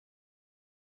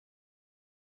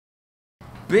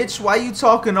Bitch, why you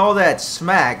talking all that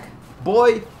smack?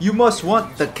 Boy, you must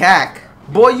want the cack.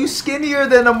 Boy, you skinnier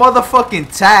than a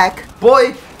motherfucking tack.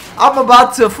 Boy, I'm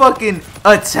about to fucking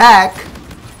attack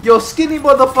your skinny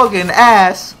motherfucking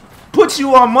ass. Put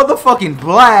you on motherfucking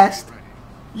blast.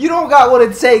 You don't got what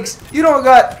it takes. You don't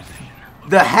got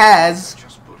the has.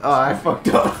 Oh, I fucked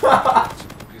up.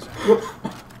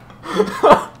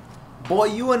 Boy,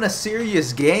 you in a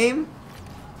serious game?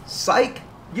 Psych,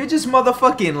 you're just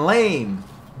motherfucking lame.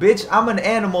 Bitch, I'm an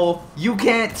animal you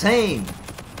can't tame.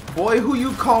 Boy, who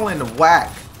you calling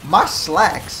whack? My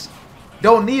slacks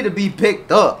don't need to be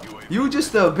picked up. You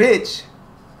just a bitch.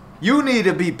 You need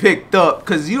to be picked up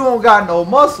cause you don't got no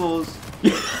muscles.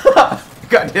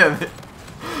 God damn it.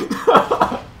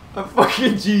 I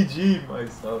fucking GG'd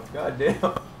myself. God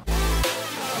damn.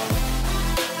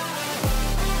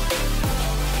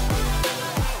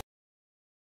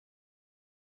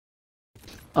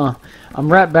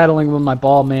 I'm rap battling with my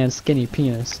bald man skinny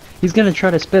penis. He's gonna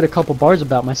try to spit a couple bars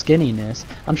about my skinniness.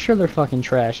 I'm sure they're fucking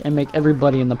trash and make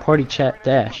everybody in the party chat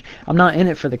dash. I'm not in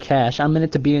it for the cash, I'm in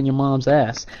it to be in your mom's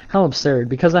ass. How absurd,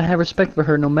 because I have respect for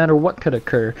her no matter what could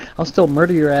occur. I'll still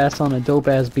murder your ass on a dope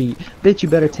ass beat. Bitch, you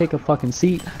better take a fucking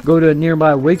seat. Go to a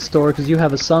nearby wig store cause you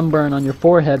have a sunburn on your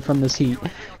forehead from this heat.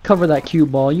 Cover that cue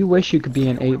ball, you wish you could be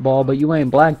an 8-ball, but you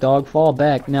ain't black dog, fall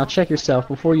back. Now check yourself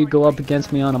before you go up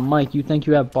against me on a mic. You think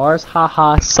you have bars? Ha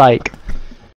ha, psych.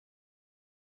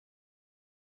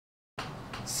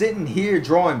 Sitting here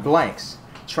drawing blanks,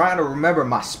 trying to remember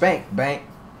my spank bank.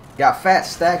 Got fat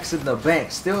stacks in the bank,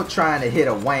 still trying to hit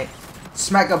a wank.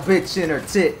 Smack a bitch in her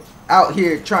tit, out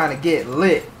here trying to get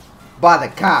lit. By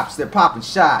the cops, they're popping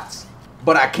shots.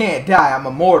 But I can't die, I'm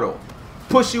immortal.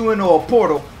 Push you into a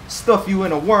portal, stuff you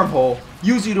in a wormhole,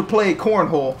 use you to play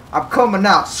cornhole. I'm coming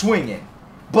out swinging,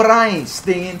 but I ain't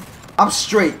stinging, I'm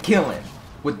straight killing.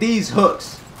 With these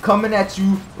hooks, coming at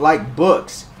you like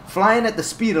books. Flying at the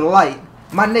speed of light,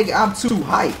 my nigga I'm too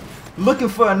hype. Looking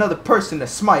for another person to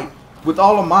smite, with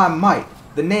all of my might.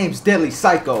 The name's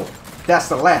DeadlyPsyko, that's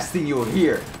the last thing you'll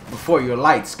hear before your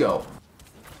lights go.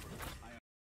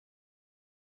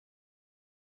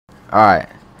 Alright,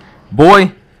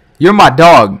 boy, you're my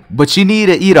dog, but you need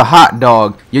to eat a hot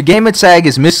dog. Your gamer tag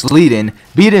is misleading.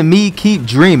 Beating me, keep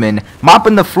dreaming.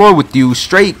 Mopping the floor with you,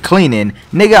 straight cleaning.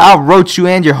 Nigga, I wrote you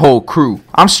and your whole crew.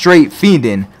 I'm straight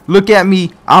fiending. Look at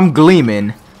me, I'm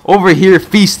gleaming. Over here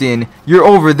feasting, you're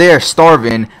over there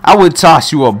starving. I would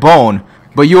toss you a bone,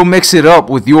 but you'll mix it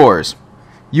up with yours.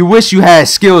 You wish you had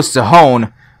skills to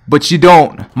hone, but you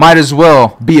don't. Might as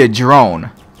well be a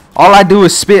drone. All I do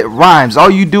is spit rhymes.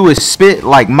 All you do is spit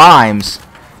like mimes.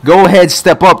 Go ahead,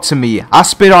 step up to me. I'll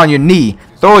spit on your knee.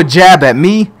 Throw a jab at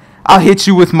me. I'll hit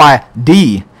you with my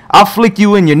D. I'll flick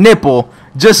you in your nipple.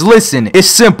 Just listen, it's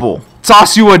simple.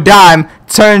 Toss you a dime,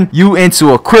 turn you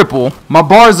into a cripple. My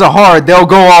bars are hard, they'll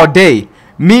go all day.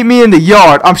 Meet me in the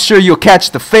yard, I'm sure you'll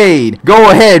catch the fade. Go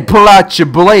ahead, pull out your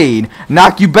blade.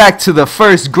 Knock you back to the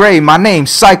first grade. My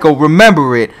name's Psyko,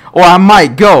 remember it. Or I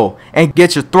might go and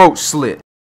get your throat slit.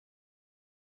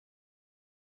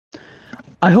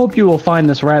 I hope you will find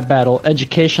this rap battle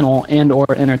educational and or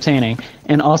entertaining,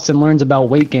 and Austin learns about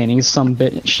weight gaining, some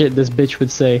shit this bitch would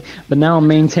say. But now I'm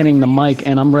maintaining the mic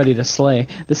and I'm ready to slay.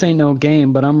 This ain't no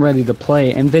game, but I'm ready to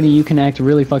play, and Vinny, you can act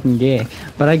really fucking gay.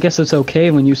 But I guess it's okay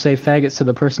when you say faggots to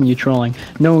the person you trolling.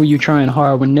 No, you trying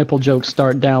hard when nipple jokes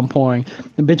start downpouring.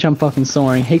 The bitch, I'm fucking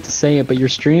soaring. Hate to say it, but your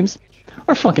streams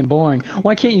are fucking boring.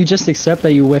 Why can't you just accept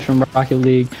that you whiff from Rocket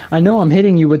League? I know I'm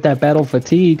hitting you with that battle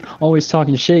fatigue, always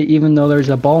talking shit even though there's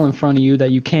a ball in front of you that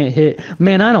you can't hit.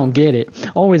 Man, I don't get it.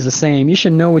 Always the same. You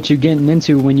should know what you're getting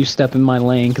into when you step in my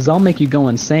lane, cause I'll make you go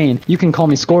insane. You can call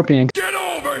me Scorpion. Get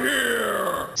over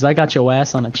here! Cause I got your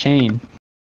ass on a chain.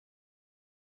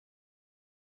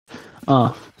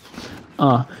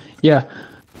 Yeah.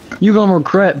 You gonna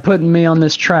regret putting me on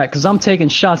this track, cause I'm taking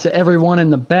shots at everyone in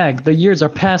the back. The years are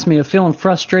past me of feeling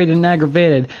frustrated and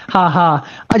aggravated. Ha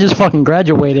ha, I just fucking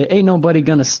graduated. Ain't nobody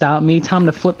gonna stop me. Time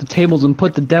to flip the tables and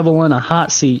put the devil in a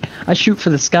hot seat. I shoot for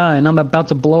the sky and I'm about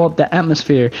to blow up the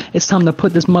atmosphere. It's time to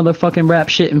put this motherfucking rap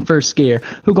shit in first gear.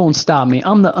 Who gonna stop me?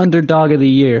 I'm the underdog of the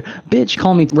year. Bitch,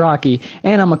 call me Rocky.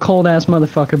 And I'm a cold ass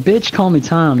motherfucker. Bitch, call me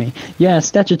Tommy. Yeah,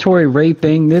 statutory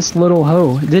raping. This little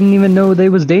hoe didn't even know they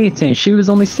was dating. She was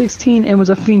only 16 and was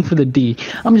a fiend for the D.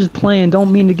 I'm just playing,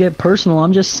 don't mean to get personal.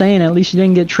 I'm just saying at least you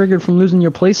didn't get triggered from losing your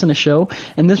place in the show.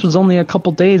 And this was only a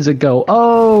couple days ago.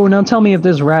 Oh, now tell me if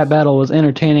this rap battle was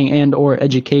entertaining and or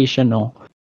educational.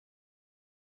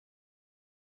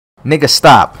 Nigga,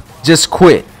 stop. Just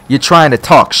quit. You're trying to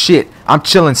talk shit. I'm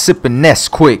chillin' sippin'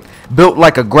 Nesquik. Built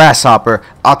like a grasshopper,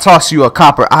 I'll toss you a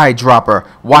copper eyedropper.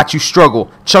 Watch you struggle,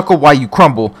 chuckle while you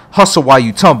crumble, hustle while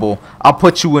you tumble. I'll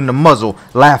put you in the muzzle,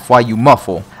 laugh while you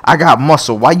muffle. I got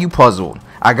muscle, why you puzzled?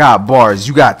 I got bars,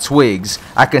 you got twigs.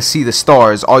 I can see the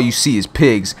stars, all you see is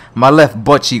pigs. My left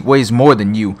butt cheek weighs more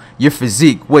than you. Your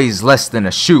physique weighs less than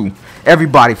a shoe.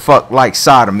 Everybody fuck like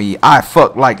sodomy, I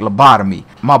fuck like lobotomy.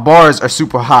 My bars are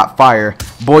super hot fire,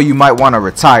 boy you might wanna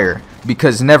retire.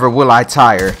 Because never will I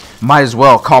tire, might as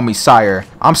well call me sire.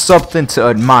 I'm something to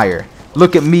admire.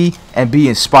 Look at me and be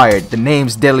inspired. The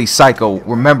name's DeadlyPsyko,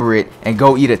 remember it and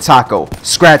go eat a taco.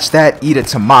 Scratch that, eat a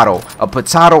tomato, a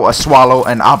potato, a swallow,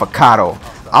 an avocado.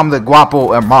 I'm the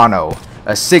guapo hermano,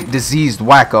 a sick diseased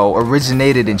wacko,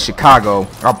 originated in Chicago.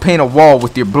 I'll paint a wall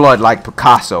with your blood like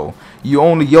Picasso. You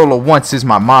only YOLO once is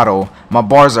my motto. My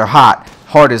bars are hot,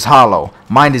 heart is hollow,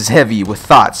 mind is heavy with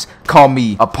thoughts, call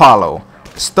me Apollo.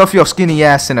 Stuff your skinny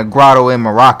ass in a grotto in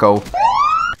Morocco.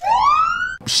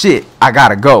 Shit, I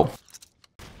gotta go.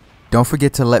 Don't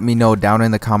forget to let me know down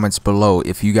in the comments below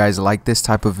if you guys like this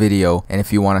type of video and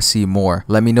if you want to see more.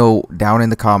 Let me know down in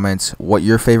the comments what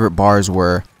your favorite bars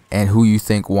were and who you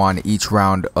think won each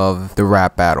round of the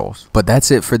rap battles. But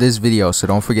that's it for this video, so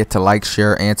don't forget to like,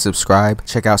 share, and subscribe.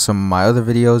 Check out some of my other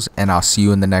videos, and I'll see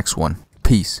you in the next one.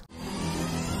 Peace.